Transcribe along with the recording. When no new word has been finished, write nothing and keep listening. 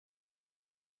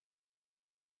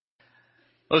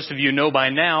Most of you know by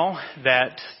now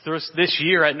that this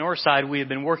year at Northside we have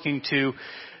been working to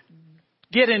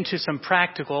get into some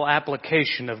practical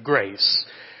application of grace.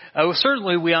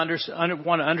 Certainly we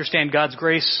want to understand God's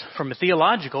grace from a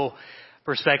theological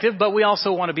perspective, but we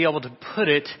also want to be able to put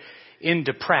it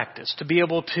into practice, to be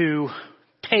able to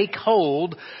take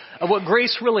hold of what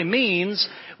grace really means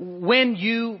when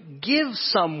you give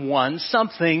someone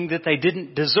something that they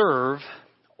didn't deserve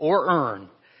or earn,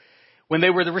 when they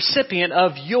were the recipient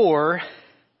of your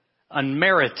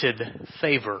unmerited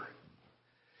favor.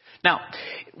 Now,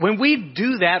 when we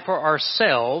do that for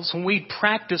ourselves, when we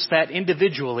practice that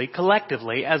individually,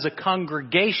 collectively, as a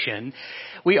congregation,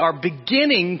 we are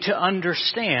beginning to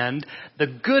understand the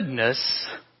goodness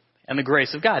and the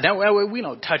grace of God. Now, we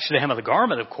don't touch the hem of the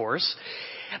garment, of course,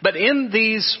 but in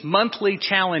these monthly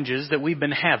challenges that we've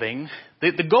been having,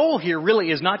 the goal here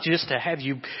really is not just to have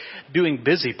you doing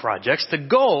busy projects. The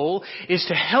goal is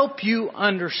to help you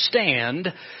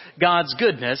understand God's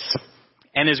goodness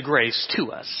and His grace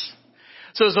to us.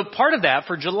 So as a part of that,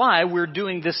 for July, we're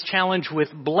doing this challenge with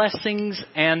blessings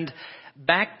and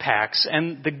backpacks.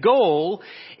 And the goal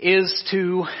is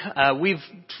to, we've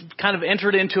kind of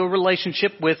entered into a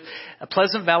relationship with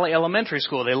Pleasant Valley Elementary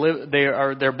School.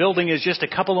 Their building is just a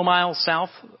couple of miles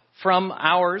south from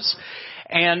ours.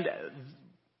 And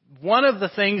one of the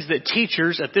things that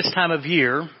teachers at this time of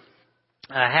year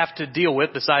have to deal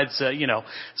with, besides,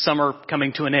 summer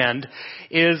coming to an end,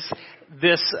 is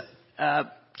this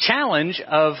challenge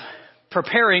of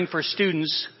preparing for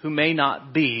students who may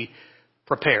not be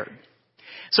prepared.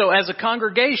 So as a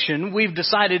congregation, we've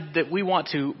decided that we want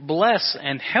to bless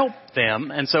and help them.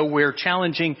 And so we're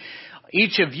challenging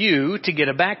each of you to get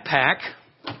a backpack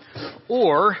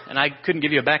or, and I couldn't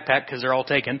give you a backpack because they're all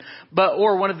taken,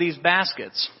 or one of these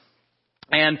baskets.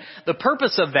 And the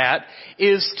purpose of that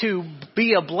is to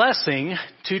be a blessing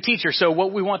to teachers. So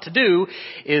what we want to do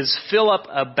is fill up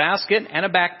a basket and a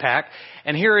backpack.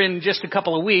 And here in just a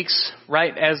couple of weeks,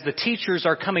 right, as the teachers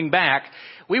are coming back,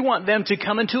 we want them to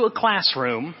come into a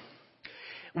classroom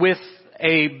with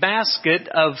a basket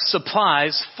of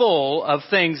supplies full of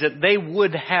things that they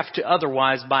would have to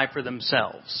otherwise buy for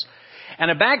themselves. And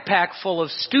a backpack full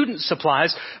of student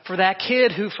supplies for that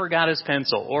kid who forgot his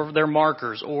pencil or their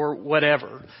markers or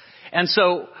whatever. And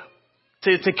so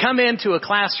to come into a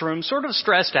classroom sort of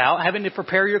stressed out, having to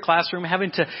prepare your classroom, having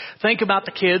to think about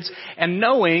the kids, and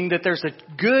knowing that there's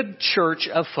a good church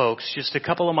of folks just a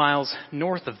couple of miles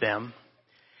north of them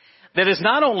that has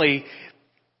not only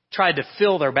tried to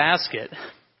fill their basket,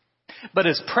 but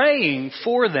is praying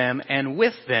for them and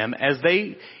with them as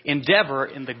they endeavor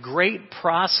in the great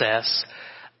process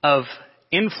of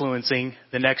influencing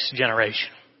the next generation.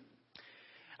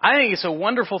 I think it's a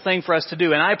wonderful thing for us to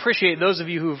do, and I appreciate those of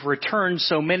you who've returned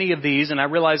so many of these, and I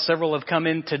realize several have come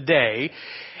in today,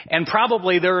 and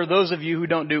probably there are those of you who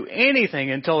don't do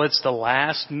anything until it's the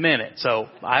last minute. So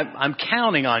I'm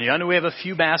counting on you. I know we have a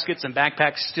few baskets and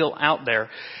backpacks still out there,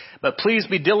 but please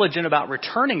be diligent about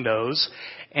returning those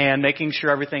and making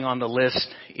sure everything on the list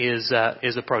is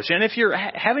approached. And if you're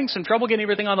having some trouble getting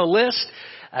everything on the list,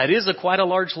 it is quite a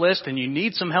large list and you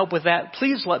need some help with that,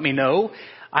 please let me know.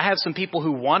 I have some people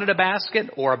who wanted a basket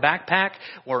or a backpack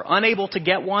or unable to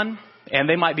get one, and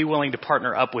they might be willing to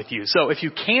partner up with you. So if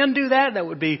you can do that, that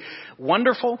would be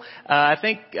wonderful. I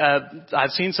think I've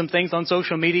seen some things on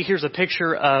social media. Here's a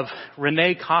picture of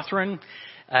Renee Cothran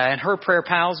and her prayer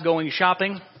pals going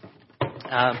shopping.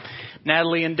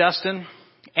 Natalie and Dustin.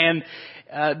 And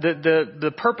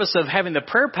the purpose of having the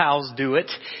prayer pals do it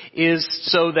is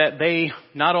so that they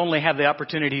not only have the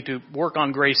opportunity to work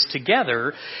on grace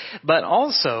together, but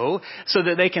also so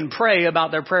that they can pray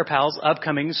about their prayer pals'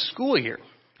 upcoming school year.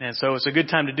 And so it's a good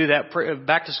time to do that.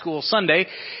 Back to School Sunday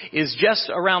is just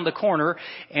around the corner.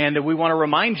 And we want to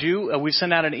remind you, we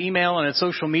sent out an email and a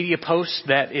social media post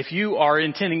that if you are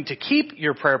intending to keep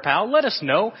your prayer pal, let us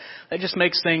know. That just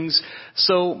makes things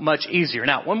so much easier.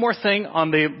 Now, one more thing on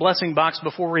the blessing box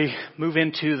before we move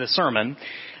into the sermon.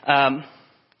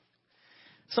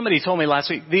 Somebody told me last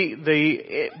week,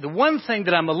 the one thing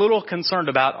that I'm a little concerned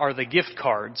about are the gift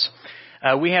cards.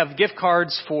 We have gift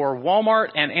cards for Walmart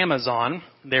and Amazon.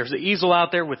 There's the easel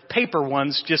out there with paper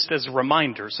ones just as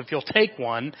reminders if you'll take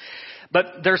one.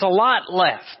 But there's a lot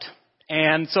left.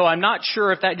 And so I'm not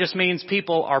sure if that just means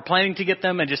people are planning to get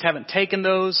them and just haven't taken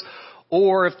those,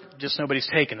 or if just nobody's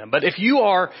taken them. But if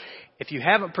you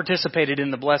haven't participated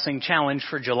in the Blessing Challenge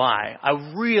for July,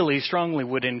 I really strongly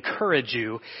would encourage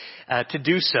you to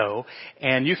do so.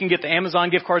 And you can get the Amazon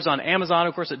gift cards on Amazon,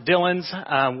 of course, at Dillon's,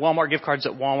 Walmart gift cards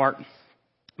at Walmart.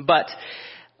 But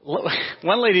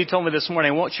one lady told me this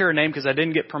morning, I won't share her name because I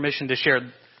didn't get permission to share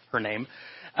her name,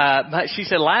 But she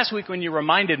said, last week when you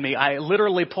reminded me, I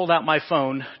literally pulled out my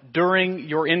phone during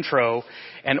your intro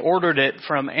and ordered it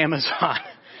from Amazon.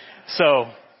 So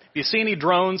if you see any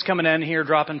drones coming in here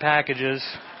dropping packages,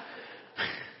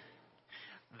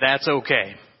 that's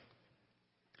okay.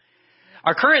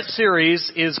 Our current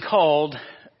series is called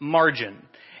Margin.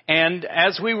 And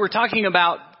as we were talking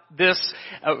about this,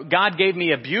 God gave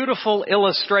me a beautiful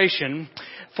illustration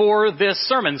for this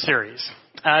sermon series.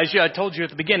 As I told you at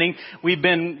the beginning, we've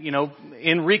been,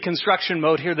 in reconstruction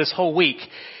mode here this whole week.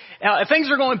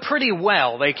 Things are going pretty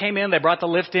well. They came in, they brought the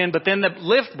lift in, but then the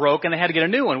lift broke and they had to get a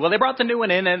new one. Well, they brought the new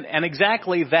one in and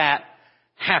exactly that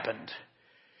happened.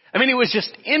 It was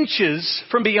just inches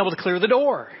from being able to clear the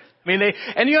door.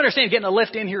 And you understand getting a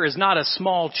lift in here is not a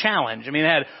small challenge. They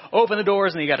had to open the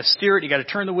doors and you got to steer it, you got to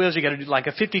turn the wheels, you got to do like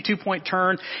a 52-point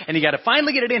turn, and you got to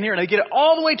finally get it in here and they get it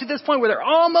all the way to this point where they're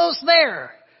almost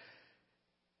there.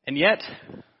 And yet,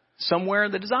 somewhere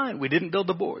in the design, we didn't build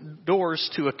the doors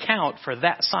to account for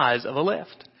that size of a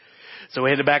lift. So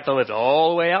we had to back the lift all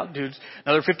the way out, do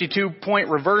another 52-point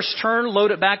reverse turn,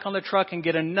 load it back on the truck, and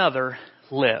get another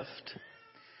lift.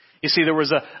 You see, there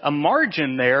was a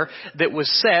margin there that was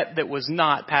set that was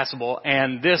not passable,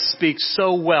 and this speaks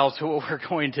so well to what we're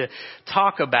going to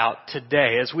talk about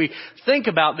today. As we think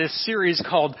about this series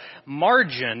called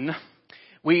Margin,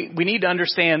 we need to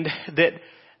understand that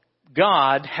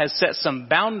God has set some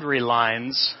boundary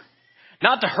lines,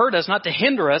 not to hurt us, not to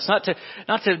hinder us, not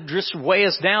to just weigh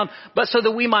us down, but so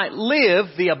that we might live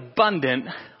the abundant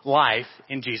life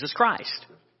in Jesus Christ.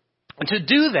 And to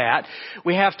do that,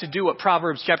 we have to do what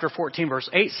Proverbs chapter 14 verse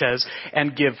 8 says,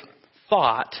 and give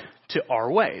thought to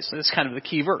our ways. So that's kind of the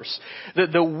key verse.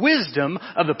 The wisdom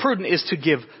of the prudent is to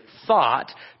give thought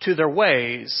to their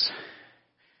ways.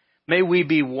 May we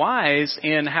be wise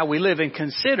in how we live and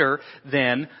consider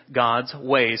then God's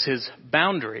ways, His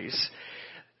boundaries.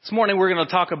 This morning we're going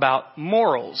to talk about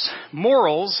morals.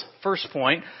 Morals, first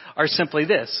point, are simply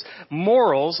this.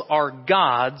 Morals are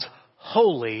God's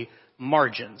holy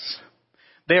margins.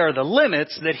 They are the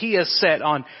limits that He has set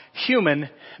on human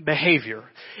behavior.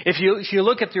 If you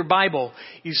look at your Bible,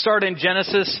 you start in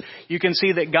Genesis, you can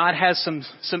see that God has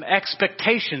some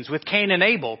expectations with Cain and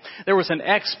Abel. There was an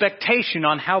expectation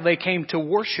on how they came to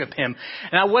worship Him.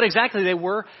 Now, what exactly they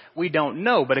were, we don't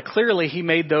know, but clearly He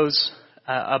made those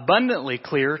abundantly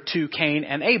clear to Cain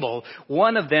and Abel.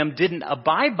 One of them didn't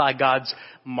abide by God's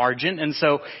margin, and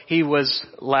so he was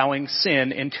allowing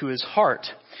sin into his heart.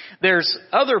 There's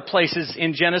other places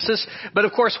in Genesis, but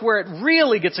of course where it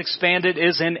really gets expanded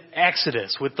is in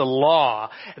Exodus with the law.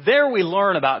 There we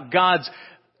learn about God's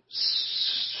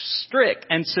strict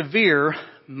and severe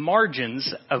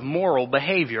margins of moral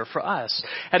behavior for us.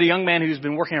 I had a young man who's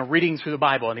been working on reading through the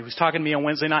Bible, and he was talking to me on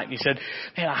Wednesday night, and he said,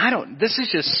 man, this is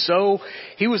just so,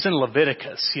 he was in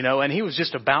Leviticus, and he was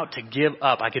just about to give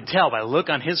up. I could tell by the look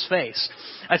on his face.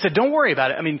 I said, don't worry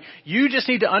about it. You just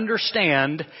need to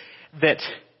understand that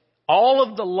all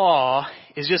of the law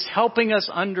is just helping us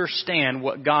understand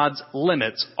what God's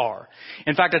limits are.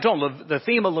 In fact, I told him the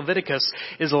theme of Leviticus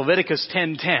is Leviticus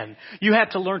 10:10. You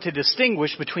have to learn to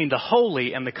distinguish between the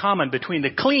holy and the common, between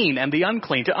the clean and the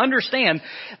unclean, to understand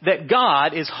that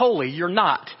God is holy, you're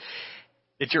not,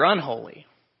 that you're unholy.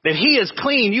 That He is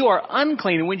clean, you are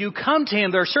unclean. And when you come to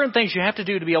Him, there are certain things you have to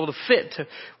do to be able to fit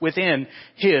within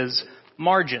His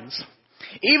margins.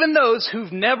 Even those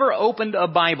who've never opened a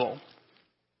Bible,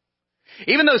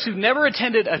 even those who've never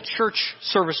attended a church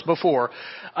service before,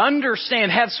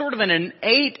 have sort of an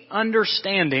innate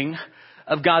understanding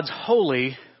of God's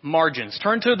holy margins.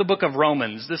 Turn to the book of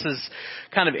Romans. This is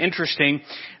kind of interesting.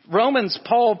 Romans,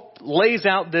 Paul lays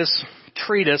out this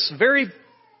treatise very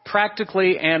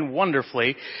practically and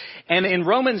wonderfully. And in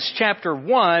Romans chapter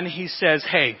 1, he says,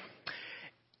 hey,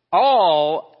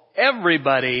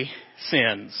 everybody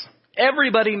sins.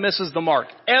 Everybody misses the mark.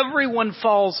 Everyone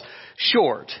falls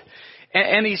short.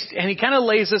 And he kind of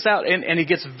lays this out, and he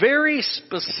gets very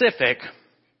specific.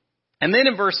 And then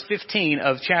in verse 15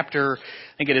 of chapter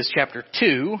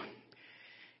 2,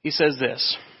 he says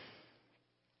this.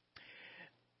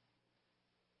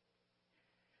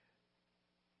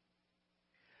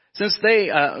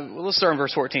 Let's start in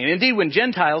verse 14. Indeed, when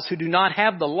Gentiles who do not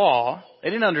have the law, they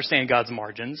didn't understand God's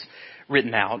margins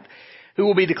written out, who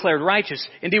will be declared righteous.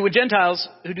 Indeed, when Gentiles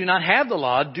who do not have the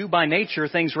law do by nature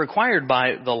things required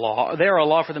by the law, they are a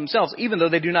law for themselves, even though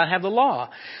they do not have the law.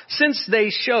 Since they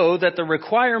show that the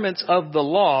requirements of the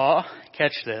law,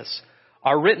 catch this,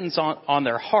 are written on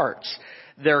their hearts,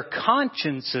 their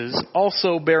consciences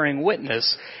also bearing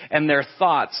witness, and their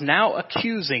thoughts now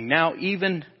accusing, now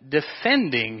even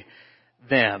defending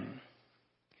them.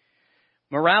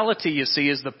 Morality, you see,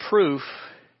 is the proof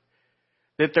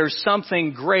that there's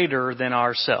something greater than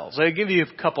ourselves. I'll give you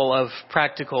a couple of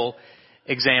practical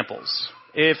examples.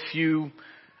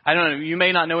 I don't know, you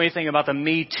may not know anything about the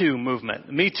Me Too movement.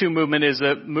 The Me Too movement is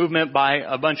a movement by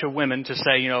a bunch of women to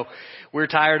say, we're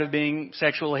tired of being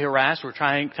sexually harassed. We're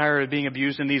tired of being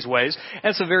abused in these ways.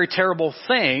 And it's a very terrible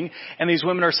thing. And these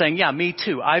women are saying, yeah, me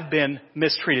too. I've been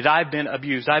mistreated. I've been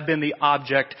abused. I've been the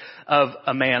object of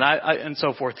a man, and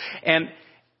so forth. And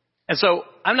so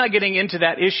I'm not getting into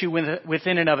that issue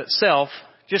within and of itself,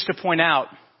 just to point out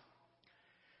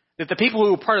that the people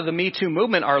who are part of the Me Too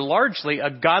movement are largely a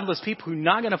godless people who are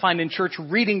not going to find in church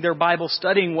reading their Bible,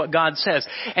 studying what God says.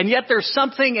 And yet there's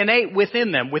something innate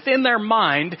within them, within their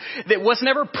mind, that was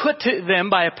never put to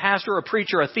them by a pastor, a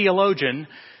preacher, a theologian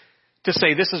to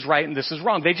say this is right and this is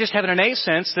wrong. They just have an innate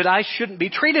sense that I shouldn't be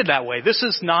treated that way. This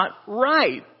is not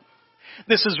right.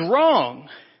 This is wrong.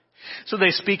 So they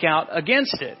speak out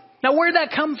against it. Now, where did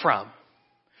that come from?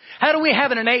 How do we have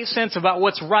an innate sense about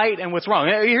what's right and what's wrong?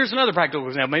 Here's another practical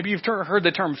example. Maybe you've heard the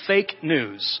term fake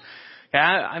news. Yeah,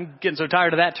 I'm getting so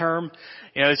tired of that term.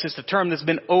 It's just a term that's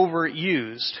been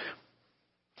overused.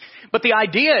 But the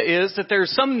idea is that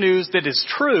there's some news that is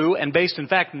true and based in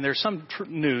fact, and there's some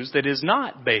news that is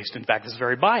not based in fact, is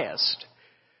very biased.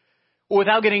 Well,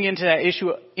 without getting into that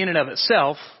issue in and of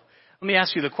itself, let me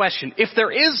ask you the question. If there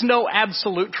is no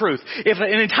absolute truth, if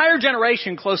an entire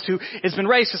generation close to has been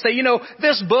raised to say,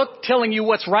 this book telling you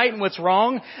what's right and what's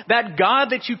wrong, that God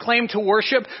that you claim to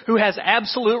worship who has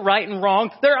absolute right and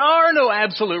wrong, there are no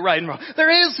absolute right and wrong.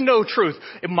 There is no truth.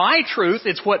 My truth,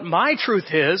 it's what my truth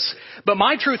is, but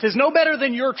my truth is no better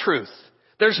than your truth.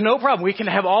 There's no problem. We can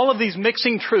have all of these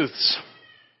mixing truths.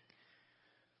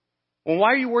 Well,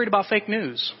 why are you worried about fake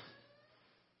news?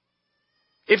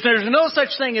 If there's no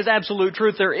such thing as absolute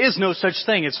truth, there is no such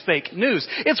thing as fake news.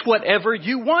 It's whatever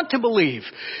you want to believe.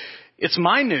 It's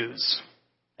my news.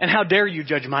 And how dare you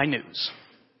judge my news?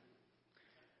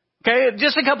 Okay,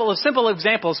 just a couple of simple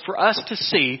examples for us to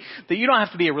see that you don't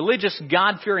have to be a religious,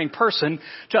 God-fearing person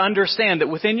to understand that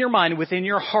within your mind, within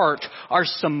your heart, are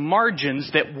some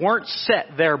margins that weren't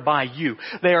set there by you.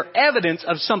 They are evidence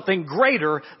of something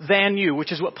greater than you,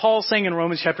 which is what Paul's saying in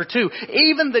Romans chapter 2.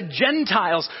 Even the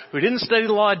Gentiles who didn't study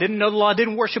the law, didn't know the law,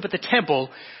 didn't worship at the temple,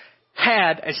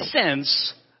 had a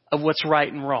sense of what's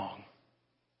right and wrong.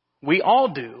 We all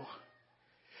do.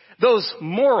 Those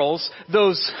morals,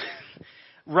 those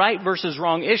right versus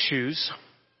wrong issues,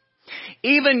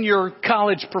 even your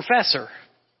college professor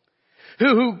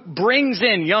who brings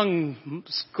in young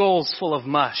skulls full of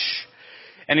mush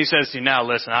and he says to you, now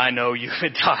listen, I know you've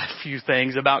been taught a few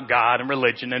things about God and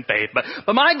religion and faith, but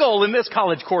my goal in this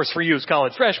college course for you as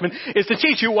college freshmen is to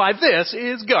teach you why this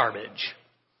is garbage.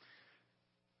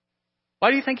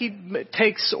 Why do you think he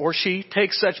takes or she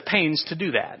takes such pains to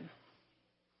do that?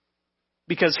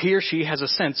 Because he or she has a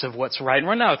sense of what's right and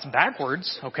wrong. Now, it's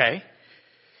backwards, okay?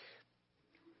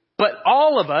 But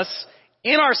all of us,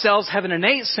 in ourselves, have an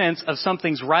innate sense of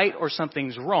something's right or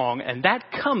something's wrong, and that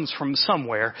comes from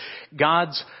somewhere.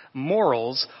 God's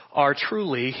morals are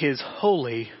truly His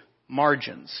holy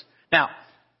margins. Now,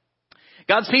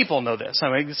 God's people know this.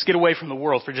 Let's get away from the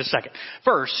world for just a second.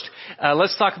 First,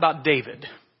 let's talk about David.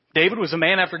 David was a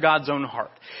man after God's own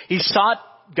heart. He sought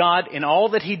God in all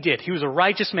that he did. He was a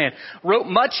righteous man. Wrote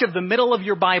much of the middle of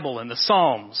your Bible in the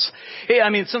Psalms.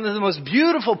 Some of the most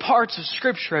beautiful parts of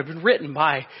Scripture have been written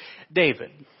by David.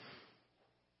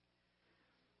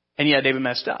 And yet David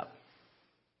messed up.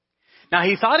 Now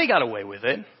he thought he got away with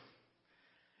it.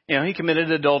 He committed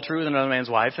adultery with another man's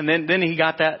wife. And then he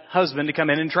got that husband to come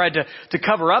in and tried to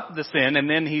cover up the sin. And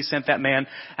then he sent that man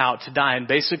out to die and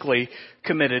basically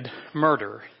committed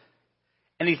murder.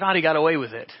 And he thought he got away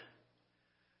with it.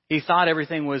 He thought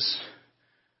everything was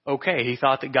okay. He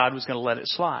thought that God was going to let it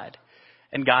slide.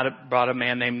 And God brought a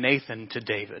man named Nathan to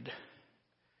David.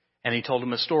 And he told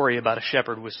him a story about a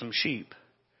shepherd with some sheep.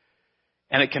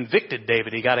 And it convicted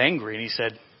David. He got angry and he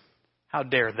said, how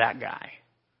dare that guy?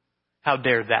 How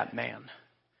dare that man?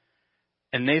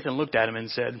 And Nathan looked at him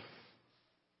and said,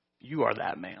 you are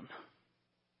that man.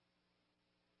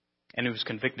 And he was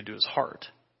convicted to his heart.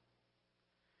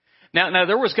 Now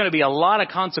there was going to be a lot of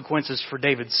consequences for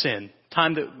David's sin.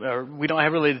 We don't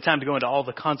have really the time to go into all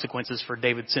the consequences for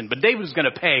David's sin. But David was going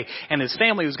to pay, and his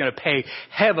family was going to pay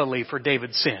heavily for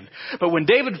David's sin. But when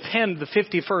David penned the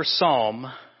 51st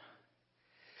Psalm,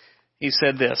 he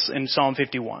said this in Psalm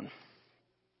 51.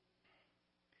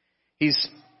 He's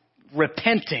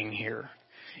repenting here.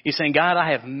 He's saying, God,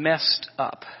 I have messed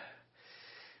up.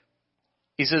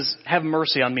 He says, have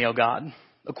mercy on me, O God.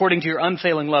 According to your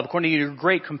unfailing love, according to your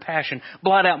great compassion,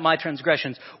 blot out my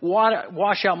transgressions,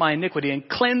 wash out my iniquity, and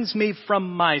cleanse me from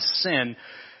my sin.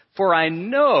 For I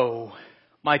know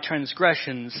my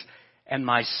transgressions and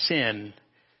my sin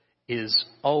is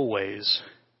always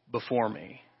before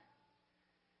me.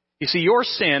 You see, your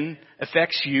sin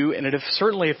affects you, and it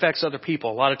certainly affects other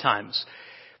people a lot of times.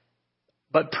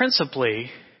 But principally,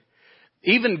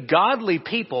 even godly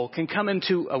people can come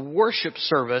into a worship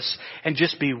service and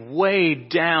just be weighed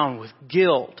down with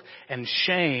guilt and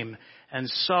shame and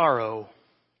sorrow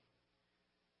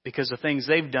because the things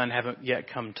they've done haven't yet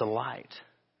come to light.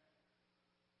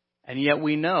 And yet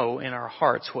we know in our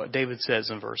hearts what David says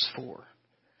in verse 4.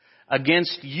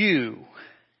 Against you,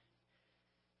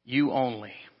 you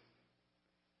only,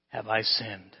 have I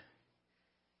sinned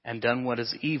and done what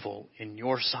is evil in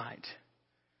your sight,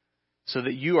 so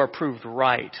that you are proved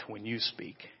right when you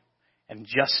speak and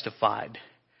justified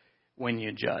when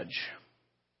you judge.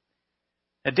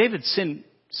 Now, David sinned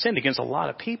against a lot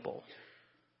of people.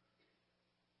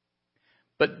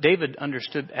 But David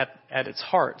understood at its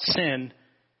heart, sin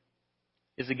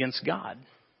is against God.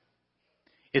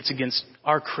 It's against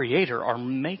our Creator, our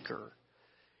Maker.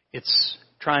 It's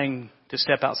trying to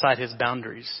step outside His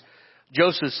boundaries.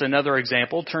 Joseph's another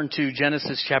example. Turn to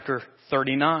Genesis chapter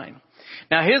 39.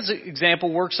 Now his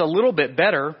example works a little bit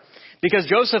better because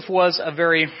Joseph was a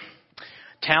very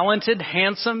talented,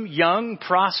 handsome, young,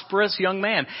 prosperous young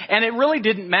man. And it really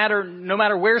didn't matter, no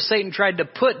matter where Satan tried to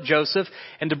put Joseph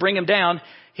and to bring him down,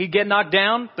 he'd get knocked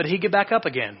down, but he'd get back up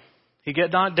again. He'd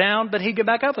get knocked down, but he'd get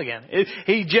back up again.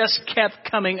 He just kept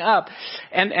coming up.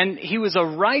 And he was a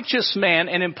righteous man,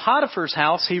 and in Potiphar's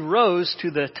house, he rose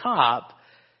to the top.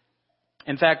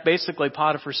 In fact, basically,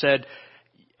 Potiphar said,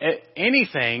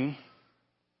 anything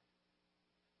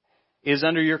is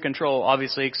under your control,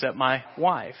 obviously, except my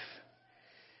wife.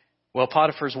 Well,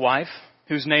 Potiphar's wife,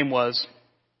 whose name was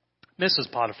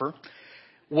Mrs. Potiphar,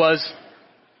 was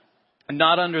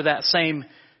not under that same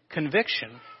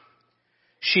conviction.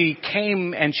 She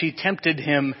came and she tempted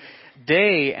him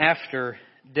day after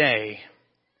day.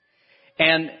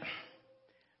 And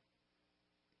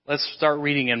let's start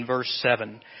reading in verse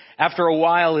 7. After a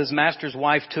while, his master's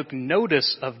wife took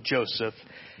notice of Joseph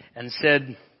and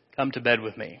said, "Come to bed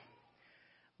with me."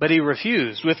 But he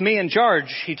refused. "With me in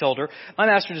charge," he told her, "my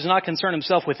master does not concern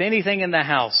himself with anything in the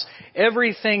house.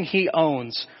 Everything he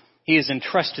owns, he is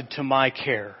entrusted to my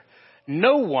care.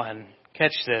 No one,"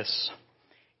 catch this,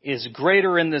 "is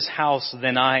greater in this house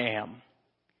than I am.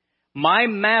 My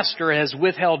master has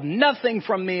withheld nothing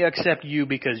from me except you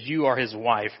because you are his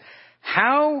wife.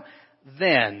 How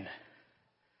then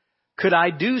could I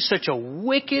do such a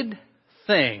wicked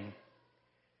thing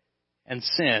and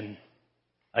sin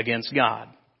against God?"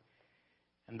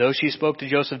 And though she spoke to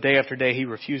Joseph day after day, he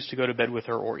refused to go to bed with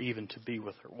her or even to be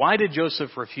with her. Why did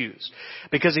Joseph refuse?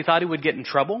 Because he thought he would get in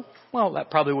trouble? Well, that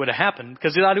probably would have happened.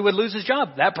 Because he thought he would lose his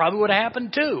job? That probably would have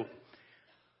happened too.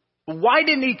 Why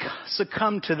didn't he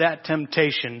succumb to that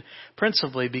temptation?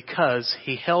 Principally because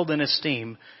he held in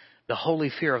esteem the holy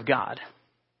fear of God.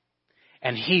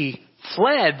 And he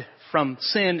fled from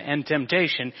sin and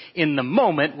temptation in the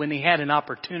moment when he had an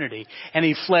opportunity. And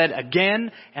he fled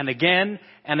again and again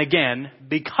and again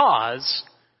because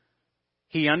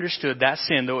he understood that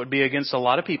sin, though it would be against a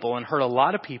lot of people and hurt a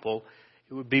lot of people,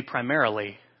 it would be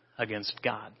primarily against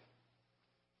God.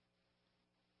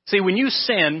 See, when you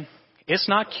sin, it's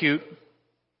not cute.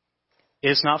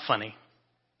 It's not funny.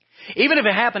 Even if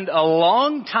it happened a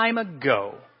long time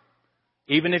ago,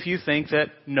 even if you think that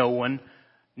no one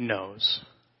knows,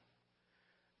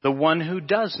 the one who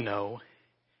does know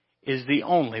is the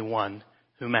only one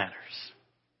who matters.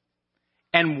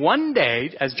 And one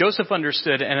day, as Joseph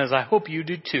understood, and as I hope you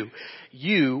do too,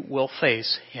 you will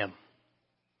face him.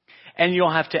 And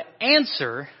you'll have to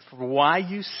answer for why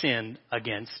you sinned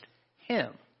against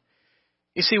him.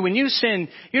 You see, when you sin,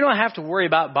 you don't have to worry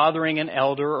about bothering an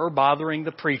elder or bothering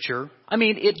the preacher. I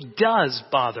mean, it does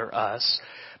bother us.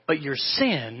 But your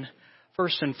sin,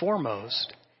 first and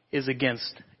foremost, is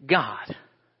against God.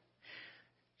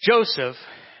 Joseph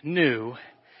knew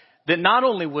that not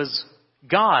only was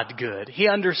God good, he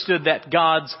understood that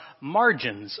God's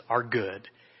margins are good.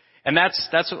 And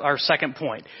that's our second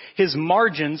point. His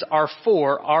margins are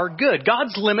for our good.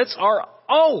 God's limits are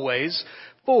always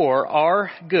for our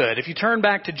good. If you turn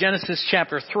back to Genesis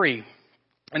chapter 3,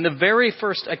 in the very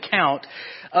first account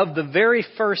of the very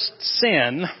first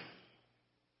sin,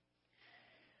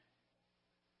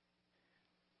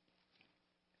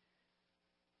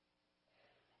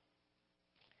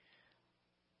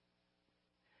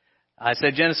 I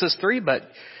said Genesis 3, but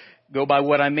go by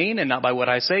what I mean and not by what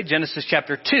I say. Genesis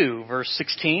chapter 2, verse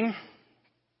 16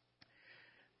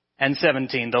 and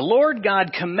 17. The Lord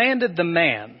God commanded the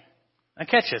man. Now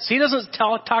catch this. He doesn't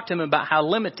talk to him about how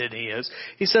limited he is.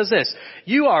 He says this,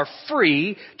 you are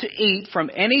free to eat from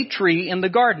any tree in the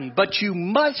garden, but you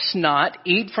must not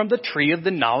eat from the tree of the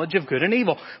knowledge of good and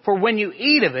evil. For when you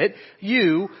eat of it,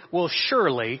 you will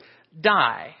surely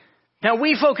die. Now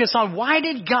we focus on why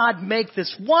did God make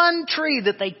this one tree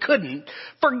that they couldn't,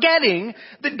 forgetting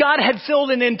that God had filled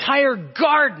an entire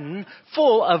garden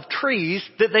full of trees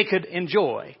that they could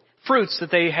enjoy. Fruits that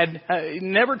they had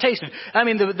never tasted. I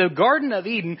mean, the Garden of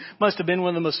Eden must have been one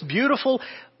of the most beautiful,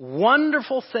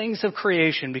 wonderful things of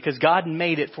creation because God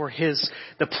made it for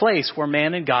the place where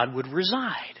man and God would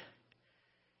reside.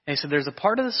 And he said, there's a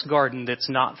part of this garden that's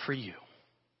not for you.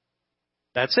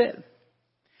 That's it.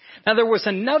 Now, there was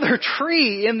another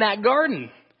tree in that garden.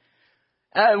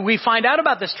 We find out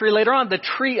about this tree later on, the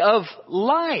tree of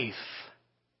life,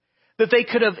 that they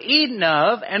could have eaten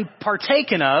of and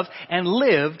partaken of and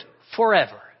lived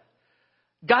forever.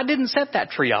 God didn't set that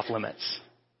tree off limits.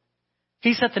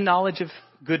 He set the knowledge of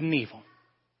good and evil.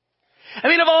 I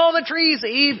mean, of all the trees,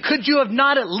 Eve, could you have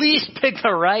not at least picked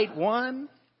the right one?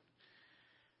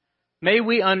 May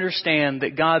we understand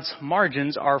that God's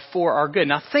margins are for our good.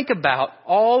 Now think about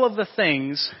all of the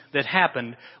things that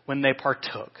happened when they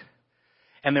partook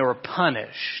and they were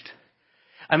punished.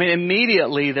 I mean,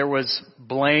 immediately there was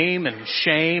blame and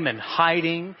shame and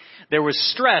hiding. There was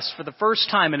stress for the first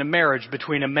time in a marriage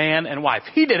between a man and wife.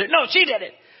 He did it. No, she did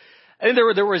it. And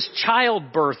there was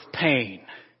childbirth pain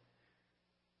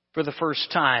for the first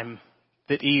time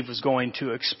that Eve was going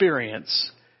to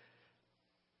experience.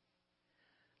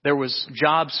 There was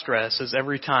job stress as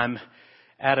every time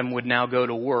Adam would now go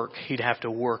to work, he'd have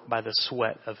to work by the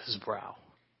sweat of his brow.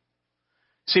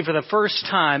 See, for the first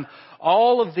time,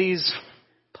 all of these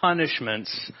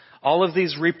punishments, all of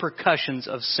these repercussions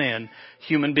of sin,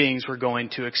 human beings were going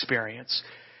to experience.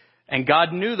 And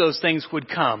God knew those things would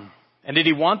come. And did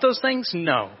He want those things?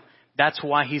 No. That's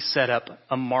why He set up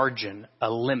a margin,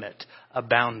 a limit, a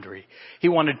boundary. He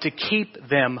wanted to keep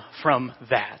them from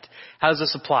that. How does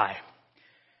this apply?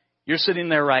 You're sitting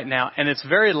there right now, and it's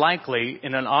very likely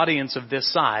in an audience of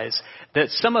this size that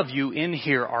some of you in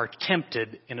here are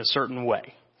tempted in a certain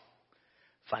way.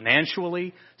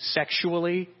 Financially,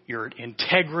 sexually, your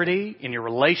integrity, in your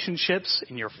relationships,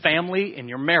 in your family, in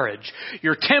your marriage.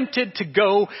 You're tempted to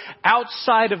go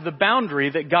outside of the boundary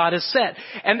that God has set.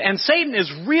 And Satan is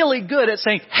really good at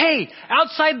saying, hey,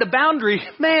 outside the boundary,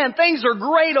 man, things are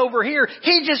great over here.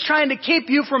 He's just trying to keep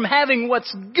you from having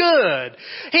what's good.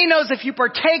 He knows if you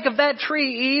partake of that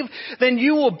tree, Eve, then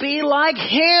you will be like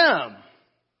him.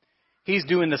 He's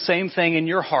doing the same thing in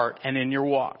your heart and in your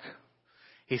walk.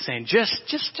 He's saying, just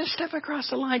step across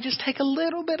the line. Just take a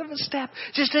little bit of a step.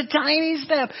 Just a tiny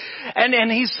step. And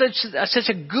he's such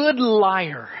a good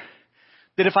liar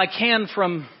that if I can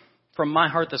from my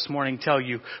heart this morning tell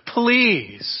you,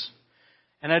 please,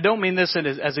 and I don't mean this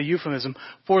as a euphemism,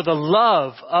 for the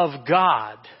love of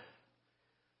God,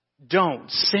 don't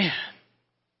sin.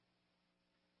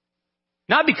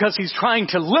 Not because He's trying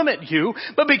to limit you,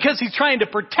 but because He's trying to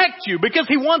protect you, because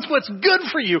He wants what's good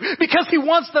for you, because He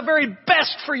wants the very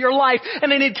best for your life.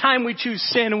 And any time we choose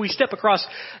sin and we step across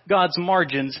God's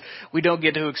margins, we don't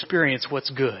get to experience what's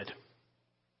good.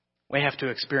 We have to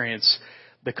experience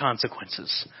the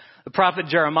consequences. The prophet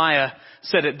Jeremiah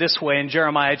said it this way in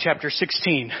Jeremiah chapter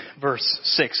 16, verse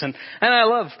 6. And I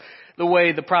love the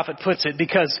way the prophet puts it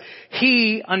because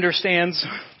he understands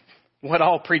what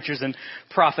all preachers and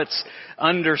prophets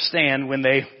understand when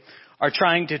they are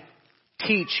trying to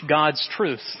teach God's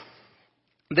truth.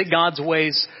 That God's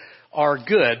ways are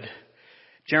good.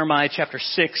 Jeremiah chapter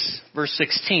 6, verse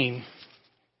 16.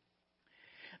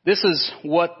 This is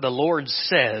what the Lord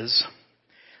says.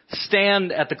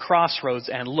 Stand at the crossroads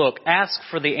and look. Ask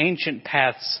for the ancient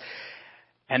paths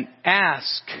and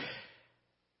ask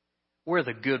where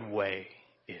the good way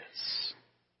is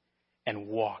and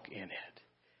walk in it.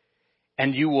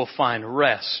 And you will find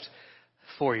rest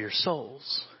for your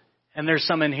souls. And there's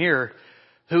some in here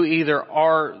who either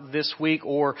are this week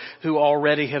or who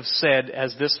already have said,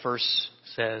 as this verse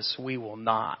says, we will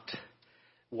not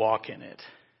walk in it.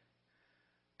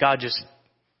 God just,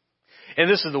 and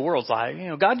this is the world's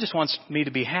lie, God just wants me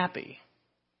to be happy.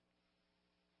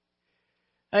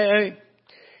 That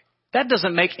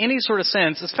doesn't make any sort of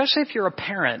sense, especially if you're a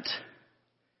parent.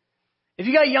 If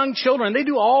you got young children, they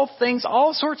do all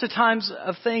sorts of times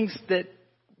of things that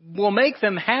will make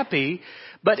them happy,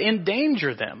 but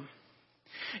endanger them.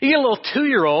 You get a little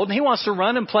 2-year-old and he wants to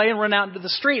run and play and run out into the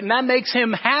street and that makes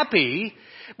him happy.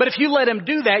 But if you let him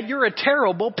do that, you're a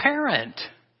terrible parent.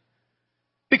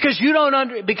 Because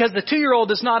because the 2-year-old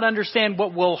does not understand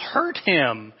what will hurt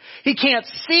him. He can't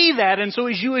see that, and so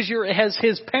as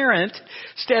his parent,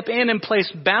 step in and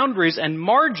place boundaries and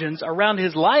margins around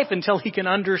his life until he can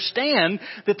understand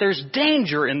that there's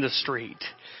danger in the street.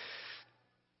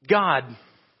 God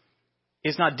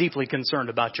is not deeply concerned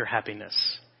about your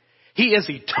happiness. He is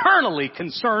eternally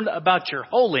concerned about your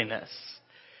holiness.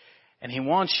 And He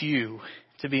wants you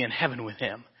to be in heaven with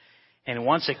Him. And He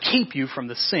wants to keep you from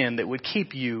the sin that would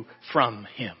keep you from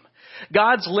Him.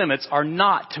 God's limits are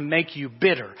not to make you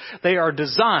bitter. They are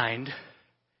designed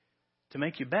to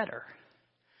make you better.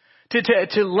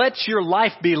 To let your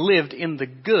life be lived in the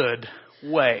good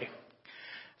way.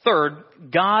 Third,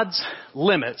 God's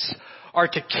limits are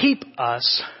to keep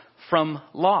us from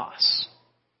loss.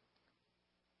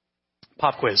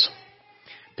 Pop quiz.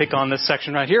 Pick on this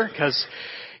section right here because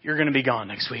you're going to be gone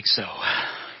next week. So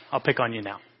I'll pick on you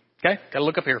now. Okay? Got to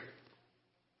look up here.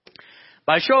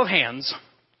 By show of hands,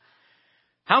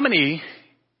 how many,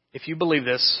 if you believe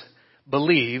this,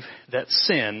 believe that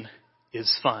sin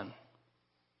is fun?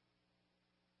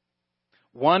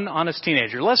 One honest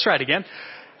teenager. Let's try it again.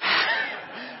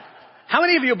 How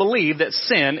many of you believe that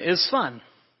sin is fun?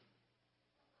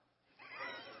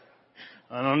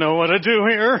 I don't know what to do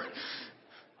here.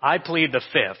 I plead the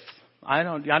fifth. I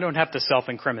don't have to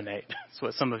self-incriminate. That's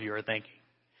what some of you are thinking.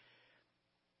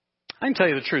 I can tell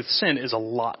you the truth. Sin is a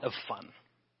lot of fun.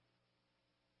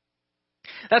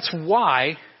 That's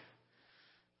why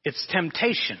it's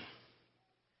temptation.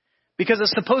 Because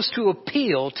it's supposed to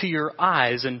appeal to your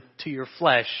eyes and to your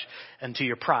flesh and to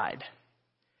your pride.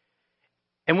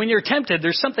 And when you're tempted,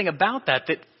 there's something about that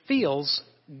feels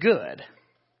good.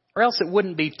 Or else it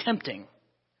wouldn't be tempting.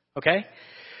 Okay?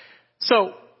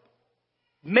 So,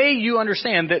 may you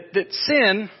understand that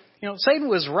sin, Satan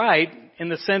was right in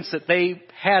the sense that they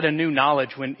had a new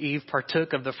knowledge when Eve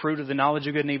partook of the fruit of the knowledge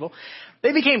of good and evil.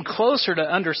 They became closer to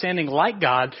understanding like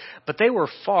God, but they were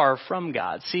far from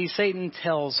God. See, Satan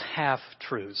tells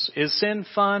half-truths. Is sin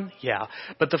fun? Yeah,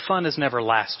 but the fun is never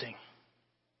lasting.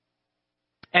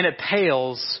 And it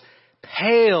pales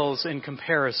in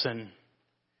comparison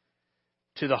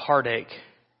to the heartache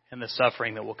and the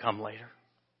suffering that will come later.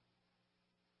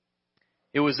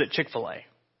 It was at Chick-fil-A.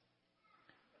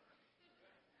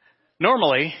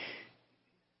 Normally,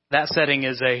 that setting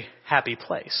is a happy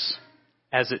place,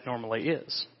 as it normally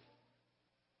is.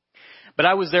 But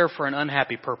I was there for an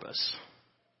unhappy purpose.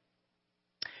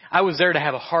 I was there to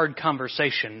have a hard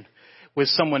conversation with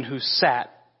someone who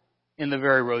sat in the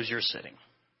very rows you're sitting.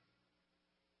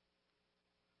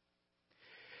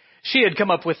 She had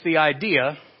come up with the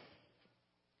idea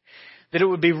that it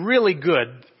would be really good,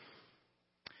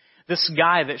 this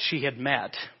guy that she had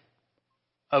met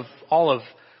of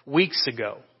weeks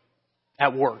ago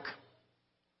at work.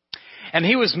 And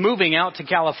he was moving out to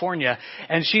California,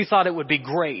 and she thought it would be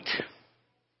great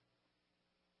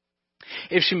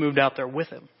if she moved out there with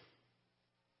him.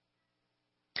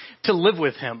 To live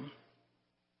with him.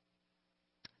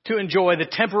 To enjoy the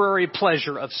temporary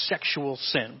pleasure of sexual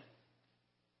sin.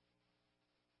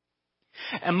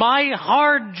 And my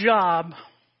hard job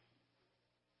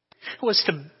was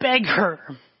to beg her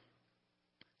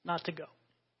not to go.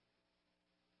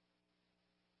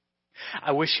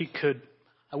 I wish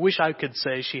I could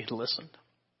say she had listened.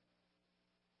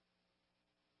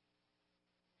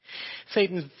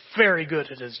 Satan's very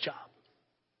good at his job.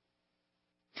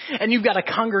 And you've got a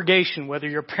congregation, whether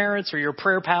your parents or your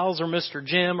prayer pals or Mr.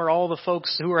 Jim or all the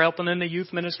folks who are helping in the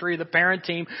youth ministry, the parent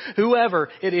team, whoever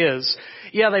it is.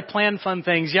 Yeah, they plan fun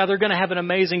things. Yeah, they're going to have an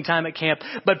amazing time at camp.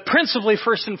 But principally,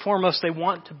 first and foremost, they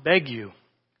want to beg you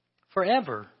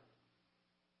forever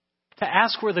to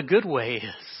ask where the good way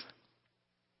is.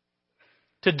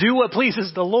 To do what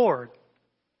pleases the Lord.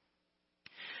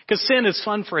 Because sin is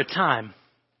fun for a time.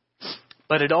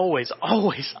 But it always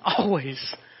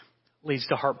leads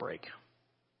to heartbreak.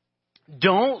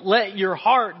 Don't let your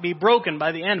heart be broken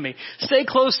by the enemy. Stay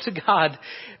close to God.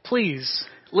 Please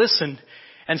listen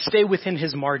and stay within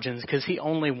His margins because He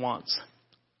only wants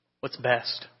what's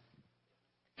best.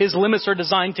 His limits are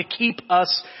designed to keep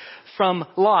us from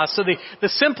loss. So the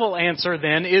simple answer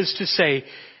then is to say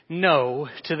no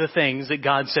to the things that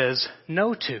God says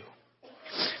no to.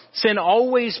 Sin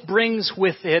always brings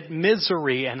with it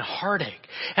misery and heartache.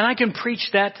 And I can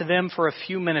preach that to them for a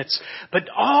few minutes. But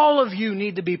all of you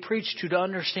need to be preached to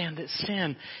understand that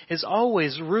sin is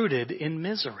always rooted in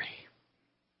misery.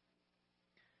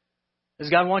 Does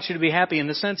God want you to be happy in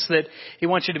the sense that He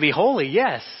wants you to be holy?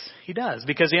 Yes, He does.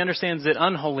 Because He understands that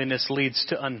unholiness leads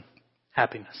to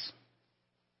unhappiness.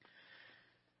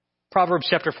 Proverbs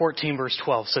chapter 14 verse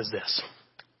 12 says this.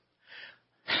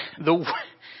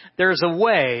 There's a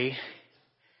way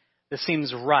that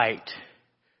seems right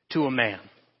to a man,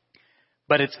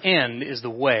 but its end is the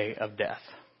way of death.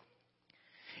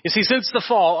 You see, since the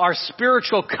fall, our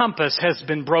spiritual compass has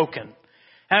been broken.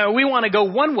 We want to go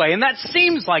one way, and that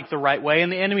seems like the right way,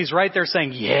 and the enemy's right there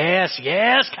saying, yes,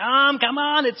 yes, come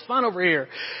on, it's fun over here.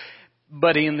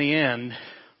 But in the end,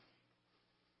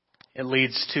 it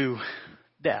leads to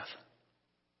death.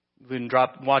 We've been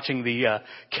watching the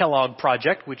Kellogg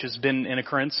Project, which has been in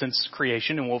occurrence since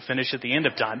creation, and we'll finish at the end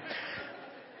of time.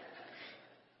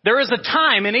 There is a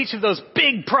time in each of those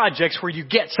big projects where you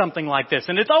get something like this.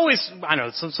 And it's always, I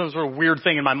know, some sort of weird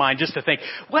thing in my mind just to think,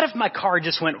 what if my car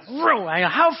just went,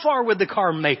 how far would the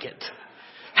car make it?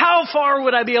 How far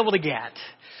would I be able to get?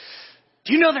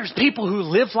 Do you know there's people who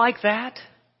live like that?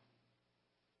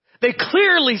 They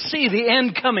clearly see the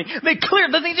end coming. But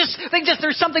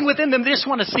there's something within them. They just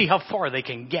want to see how far they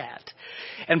can get.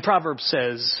 And Proverbs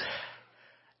says,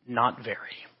 not very.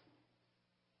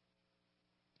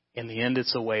 In the end,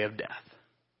 it's a way of death.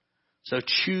 So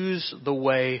choose the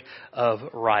way of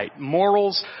right.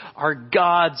 Morals are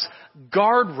God's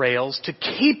guardrails to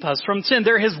keep us from sin.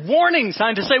 They're His warning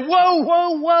sign to say,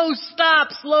 whoa, stop,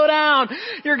 slow down.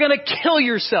 You're going to kill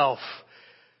yourself,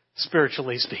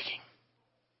 spiritually speaking.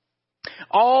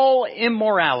 All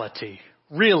immorality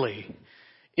really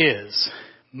is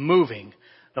moving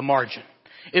the margin.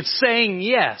 It's saying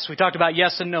yes. We talked about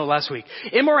yes and no last week.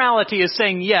 Immorality is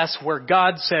saying yes where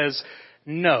God says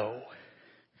no.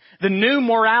 The new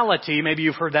morality, maybe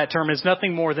you've heard that term, is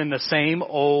nothing more than the same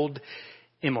old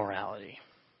immorality.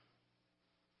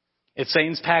 It's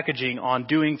Satan's packaging on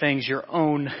doing things your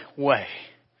own way.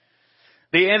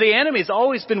 The enemy's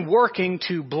always been working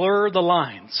to blur the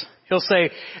lines. He'll say,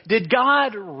 did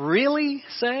God really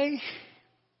say?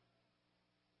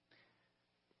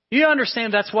 You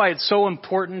understand that's why it's so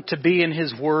important to be in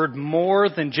His Word more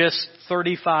than just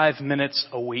 35 minutes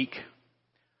a week.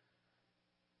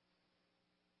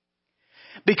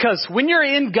 Because when you're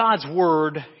in God's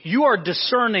Word, you are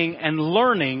discerning and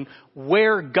learning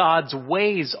where God's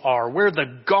ways are, where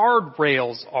the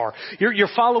guardrails are. You're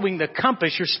following the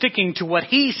compass. You're sticking to what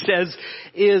He says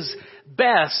is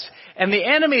best. And the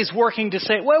enemy's working to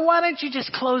say, well, why don't you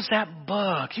just close that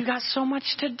book? You got so much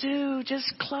to do.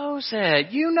 Just close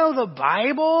it. You know the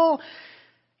Bible.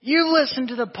 You listen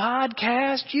to the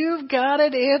podcast. You've got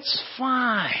it. It's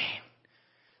fine.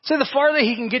 So the farther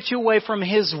he can get you away from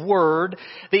His Word,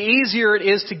 the easier it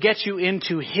is to get you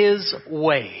into his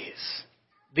ways,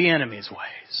 the enemy's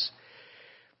ways.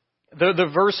 The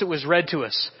verse that was read to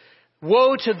us,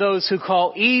 woe to those who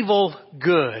call evil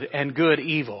good and good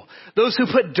evil. Those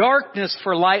who put darkness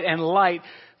for light and light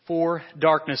for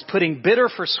darkness. Putting bitter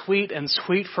for sweet and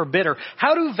sweet for bitter.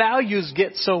 How do values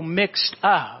get so mixed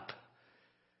up?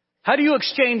 How do you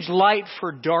exchange light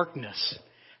for darkness?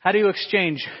 How do you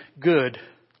exchange good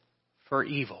for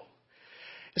evil?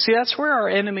 You see, that's where our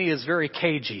enemy is very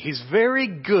cagey. He's very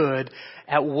good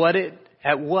at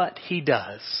what he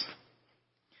does.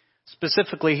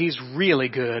 Specifically, he's really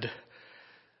good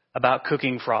about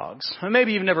cooking frogs.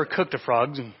 Maybe you've never cooked a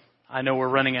frog. I know we're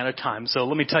running out of time, so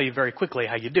let me tell you very quickly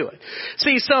how you do it.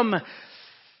 See, some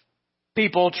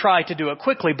people try to do it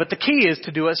quickly, but the key is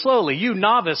to do it slowly. You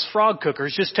novice frog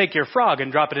cookers just take your frog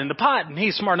and drop it in the pot, and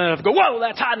he's smart enough to go, whoa,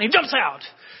 that's hot, and he jumps out.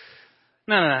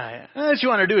 No. What you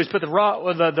want to do is put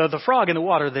the frog in the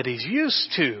water that he's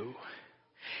used to.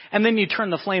 And then you turn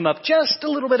the flame up just a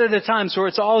little bit at a time so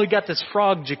it's all you got this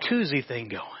frog jacuzzi thing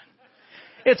going.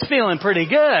 It's feeling pretty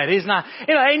good. He's not,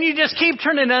 and you just keep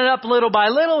turning it up little by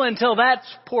little until that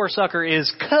poor sucker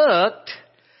is cooked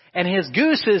and his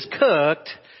goose is cooked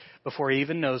before he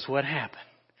even knows what happened.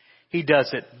 He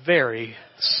does it very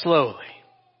slowly.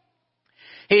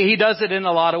 He does it in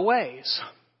a lot of ways.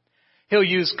 He'll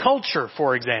use culture,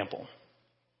 for example,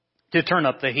 to turn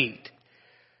up the heat.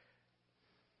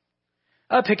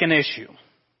 I'll pick an issue.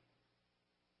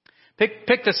 Pick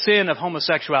the sin of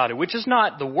homosexuality, which is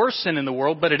not the worst sin in the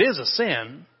world, but it is a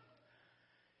sin.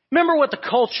 Remember what the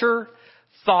culture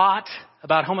thought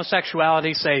about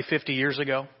homosexuality, say, 50 years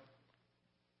ago?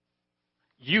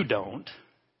 You don't.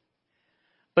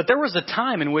 But there was a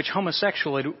time in which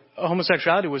homosexuality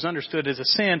was understood as a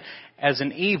sin, as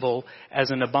an evil,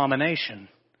 as an abomination,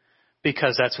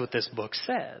 because that's what this book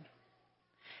said.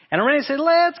 And Renee said,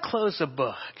 let's close the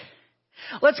book.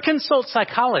 Let's consult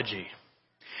psychology.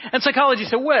 And psychology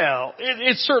said, well,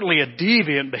 it's certainly a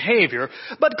deviant behavior,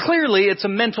 but clearly it's a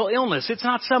mental illness. It's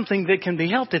not something that can be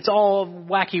helped. It's all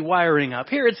wacky wiring up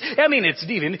here. It's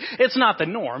deviant. It's not the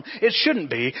norm. It shouldn't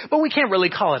be, but we can't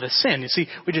really call it a sin. You see,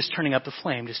 we're just turning up the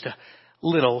flame just a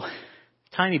little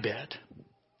tiny bit.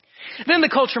 Then the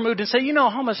culture moved and said,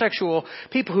 homosexual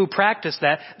people who practice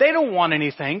that, they don't want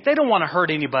anything. They don't want to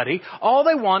hurt anybody. All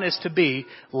they want is to be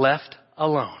left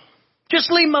alone. Just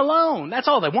leave them alone. That's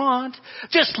all they want.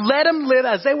 Just let them live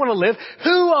as they want to live.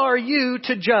 Who are you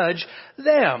to judge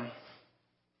them?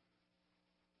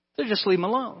 So just leave them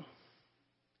alone.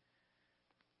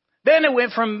 Then it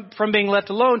went from being left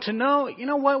alone to no, you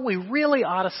know what? We really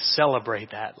ought to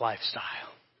celebrate that lifestyle.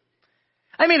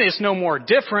 I mean, it's no more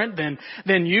different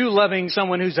than you loving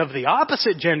someone who's of the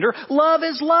opposite gender. Love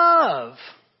is love.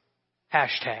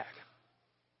 Hashtag.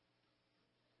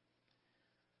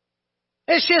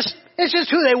 It's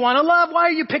just who they want to love. Why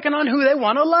are you picking on who they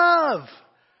want to love?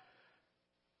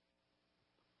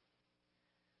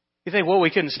 You think, well, we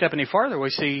couldn't step any farther. We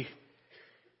see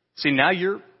now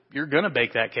you're going to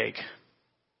bake that cake.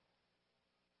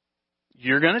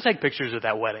 You're going to take pictures of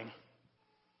that wedding.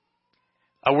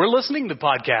 We're listening to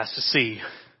podcasts to see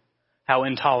how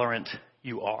intolerant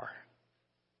you are.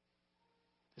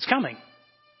 It's coming.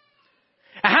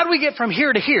 And how do we get from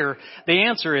here to here? The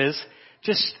answer is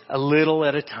just a little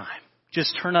at a time.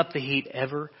 Just turn up the heat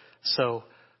ever so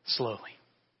slowly.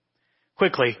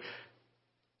 Quickly,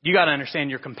 you got to understand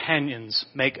your companions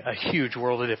make a huge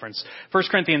world of difference. 1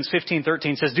 Corinthians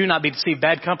 15:13 says, "Do not be deceived.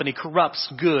 Bad company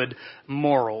corrupts good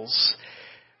morals."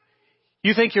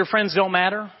 You think your friends don't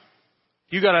matter?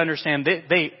 You got to understand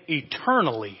they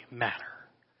eternally matter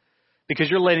because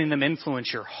you're letting them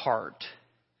influence your heart.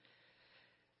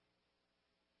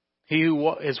 He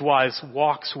who is wise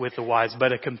walks with the wise,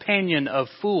 but a companion of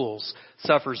fools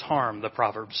suffers harm, the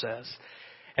proverb says.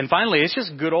 And finally, it's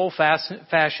just good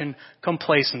old-fashioned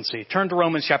complacency. Turn to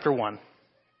Romans chapter 1.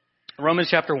 Romans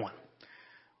chapter 1.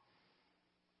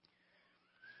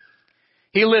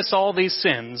 He lists all these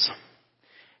sins.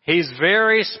 He's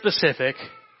very specific.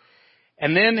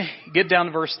 And then get down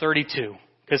to verse 32,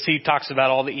 because he talks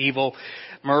about all the evil,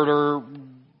 murder,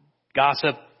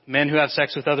 gossip, men who have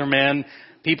sex with other men,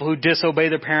 people who disobey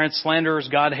their parents, slanderers,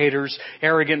 God-haters,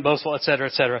 arrogant, boastful, etc.,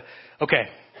 etc. Okay,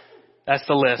 that's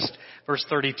the list. Verse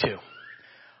 32.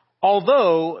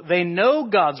 Although they know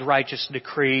God's righteous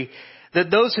decree that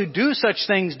those who do such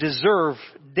things deserve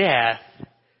death,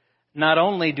 not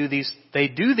only do these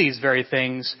very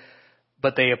things,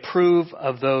 but they approve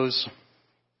of those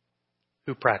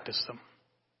who practice them.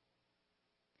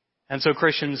 And so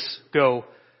Christians go,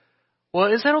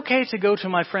 well, is that okay to go to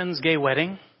my friend's gay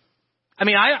wedding? I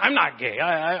mean, I'm not gay.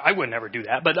 I would never do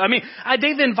that. But I mean,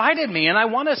 they've invited me and I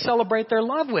want to celebrate their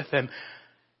love with them.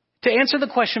 To answer the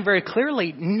question very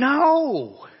clearly,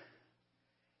 no.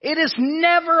 It is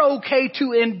never okay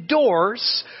to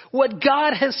endorse what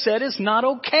God has said is not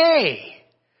okay.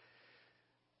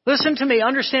 Listen to me,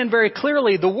 understand very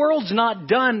clearly, the world's not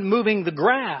done moving the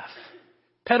graph.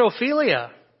 Pedophilia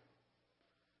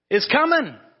is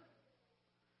coming.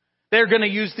 They're going to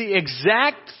use the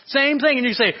exact same thing. And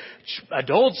you say,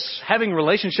 adults having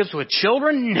relationships with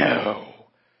children? No.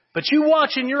 But you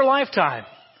watch in your lifetime.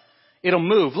 It'll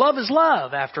move. Love is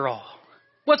love, after all.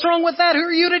 What's wrong with that? Who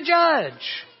are you to judge?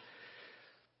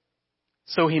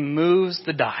 So he moves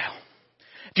the dial.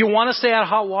 If you want to stay out of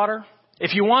hot water,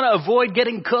 if you want to avoid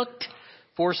getting cooked,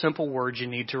 4 simple words you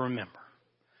need to remember.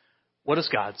 What does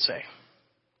God say?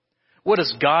 What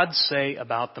does God say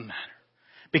about the matter?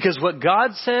 Because what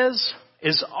God says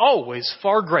is always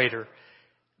far greater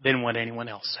than what anyone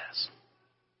else says.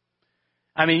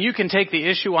 I mean, you can take the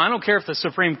issue. I don't care if the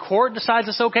Supreme Court decides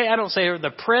it's okay. I don't say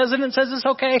the president says it's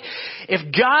okay.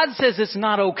 If God says it's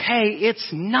not okay, it's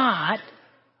not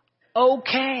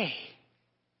okay.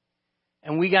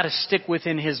 And we got to stick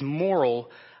within his moral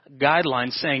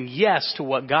guidelines, saying yes to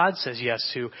what God says yes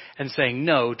to and saying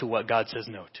no to what God says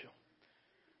no to.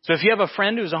 So if you have a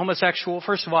friend who's a homosexual,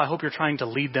 first of all, I hope you're trying to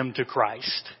lead them to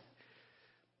Christ.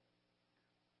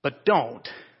 But don't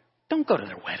go to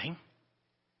their wedding.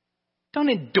 Don't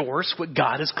endorse what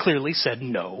God has clearly said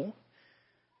no.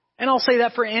 And I'll say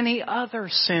that for any other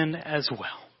sin as well.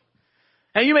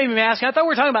 Now you may be asking, I thought we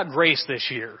were talking about grace this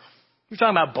year. We're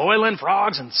talking about boiling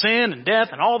frogs and sin and death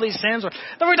and all these sins. I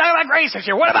thought we were talking about grace this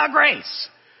year. What about grace?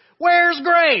 Where's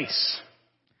grace?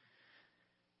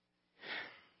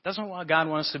 Doesn't God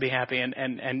want us to be happy?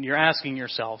 And you're asking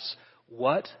yourselves,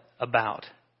 what about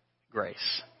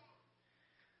grace?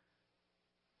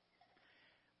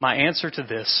 My answer to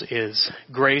this is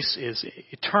grace is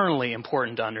eternally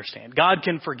important to understand. God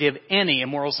can forgive any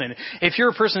immoral sin. If you're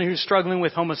a person who's struggling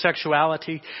with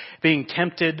homosexuality, being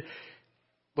tempted,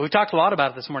 but we talked a lot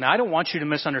about it this morning, I don't want you to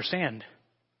misunderstand.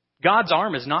 God's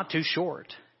arm is not too short.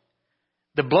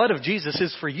 The blood of Jesus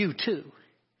is for you too.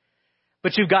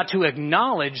 But you've got to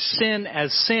acknowledge sin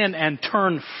as sin and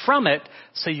turn from it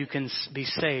so you can be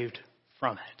saved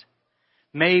from it.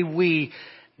 May we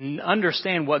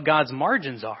understand what God's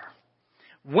margins are.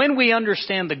 When we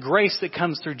understand the grace that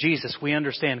comes through Jesus, we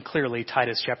understand clearly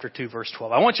Titus chapter 2, verse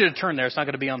 12. I want you to turn there. It's not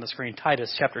going to be on the screen.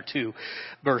 Titus chapter 2,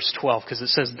 verse 12, because it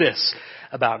says this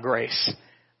about grace.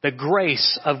 The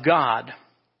grace of God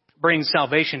brings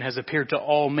salvation has appeared to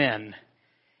all men.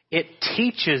 It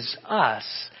teaches us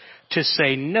to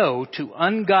say no to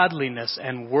ungodliness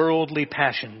and worldly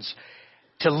passions,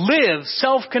 to live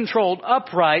self-controlled,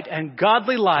 upright, and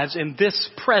godly lives in this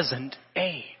present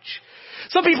age.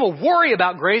 Some people worry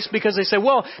about grace because they say,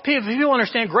 well, if people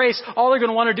understand grace, all they're going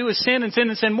to want to do is sin and sin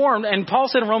and sin more. And Paul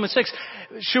said in Romans 6,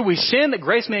 should we sin that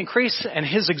grace may increase? And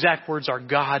his exact words are,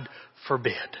 God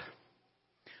forbid.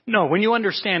 No, when you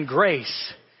understand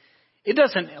grace, it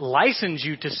doesn't license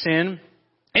you to sin.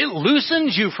 It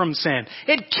loosens you from sin.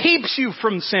 It keeps you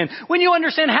from sin. When you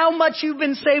understand how much you've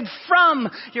been saved from,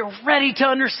 you're ready to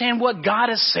understand what God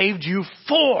has saved you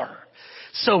for.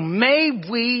 So may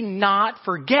we not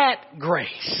forget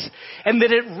grace, and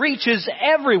that it reaches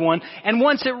everyone. And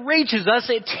once it reaches us,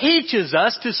 it teaches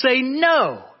us to say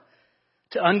no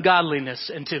to ungodliness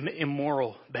and to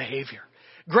immoral behavior.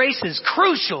 Grace is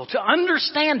crucial to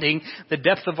understanding the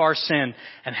depth of our sin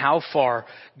and how far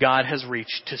God has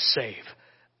reached to save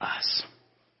us.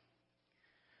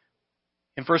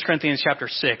 In 1 Corinthians chapter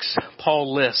 6,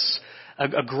 Paul lists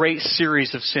a great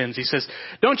series of sins. He says,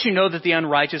 don't you know that the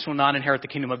unrighteous will not inherit the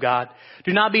kingdom of God?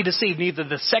 Do not be deceived, neither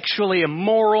the sexually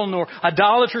immoral, nor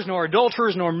idolaters, nor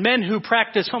adulterers, nor men who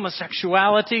practice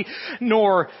homosexuality,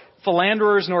 nor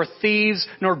philanderers, nor thieves,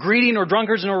 nor greedy, nor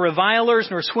drunkards, nor revilers,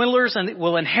 nor swindlers, and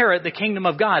will inherit the kingdom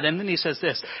of God. And then he says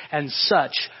this, and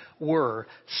such were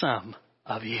some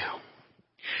of you.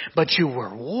 But you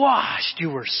were washed,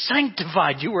 you were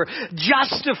sanctified, you were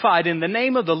justified in the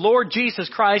name of the Lord Jesus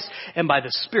Christ and by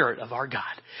the Spirit of our God.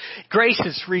 Grace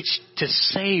has reached to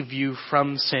save you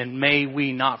from sin. May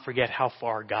we not forget how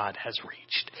far God has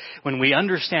reached. When we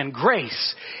understand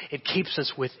grace, it keeps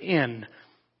us within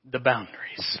the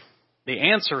boundaries.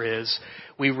 The answer is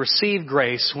we receive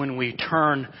grace when we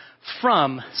turn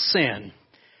from sin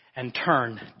and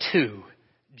turn to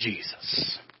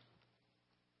Jesus.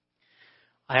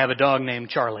 I have a dog named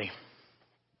Charlie.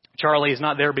 Charlie is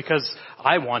not there because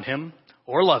I want him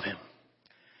or love him,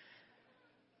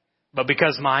 but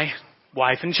because my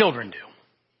wife and children do.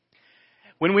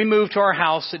 When we moved to our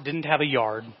house, it didn't have a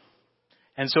yard.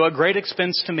 And so at great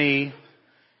expense to me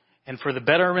and for the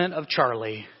betterment of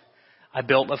Charlie, I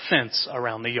built a fence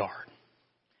around the yard.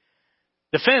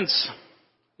 The fence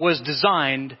was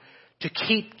designed to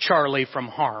keep Charlie from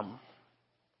harm.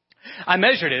 I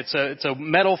measured it. It's a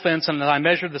metal fence, and I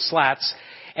measured the slats,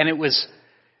 and it was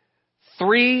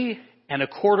 3¼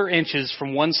 inches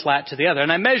from one slat to the other.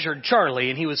 And I measured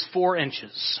Charlie, and he was 4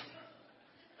 inches.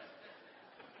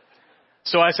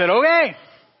 So I said, okay,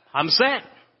 I'm set.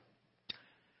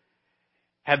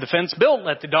 Had the fence built,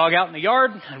 let the dog out in the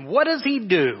yard, and what does he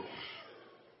do?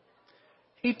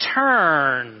 He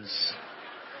turns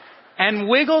and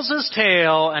wiggles his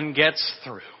tail and gets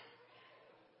through.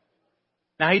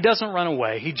 Now, he doesn't run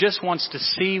away. He just wants to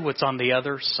see what's on the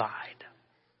other side.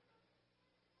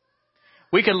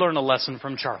 We can learn a lesson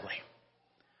from Charlie.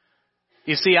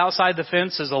 You see, outside the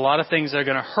fence is a lot of things that are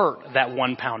going to hurt that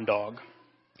 1-pound dog.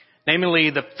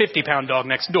 Namely, the 50-pound dog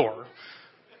next door.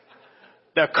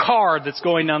 The car that's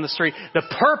going down the street. The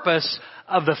purpose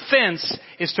of the fence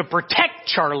is to protect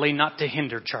Charlie, not to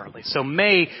hinder Charlie. So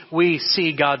may we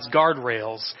see God's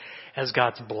guardrails as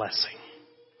God's blessing.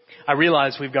 I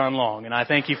realize we've gone long, and I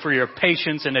thank you for your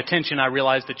patience and attention. I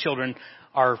realize the children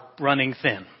are running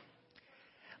thin.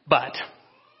 But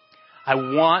I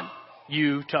want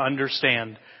you to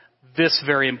understand this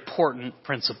very important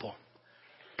principle.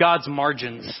 God's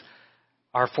margins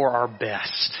are for our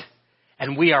best,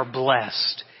 and we are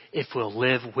blessed if we'll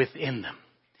live within them.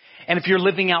 And if you're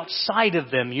living outside of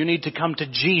them, you need to come to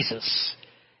Jesus,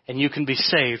 and you can be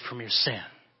saved from your sin.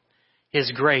 His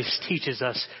grace teaches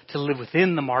us to live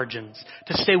within the margins,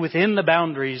 to stay within the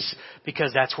boundaries,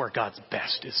 because that's where God's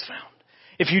best is found.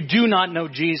 If you do not know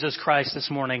Jesus Christ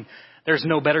this morning, there's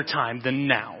no better time than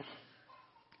now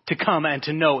to come and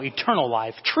to know eternal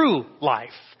life, true life,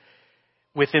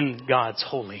 within God's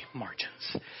holy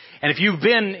margins. And if you've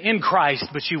been in Christ,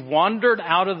 but you've wandered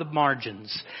out of the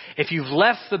margins, if you've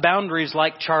left the boundaries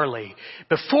like Charlie,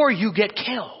 before you get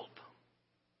killed,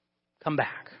 come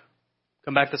back.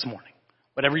 Come back this morning.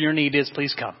 Whatever your need is,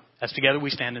 please come. As together we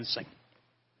stand and sing.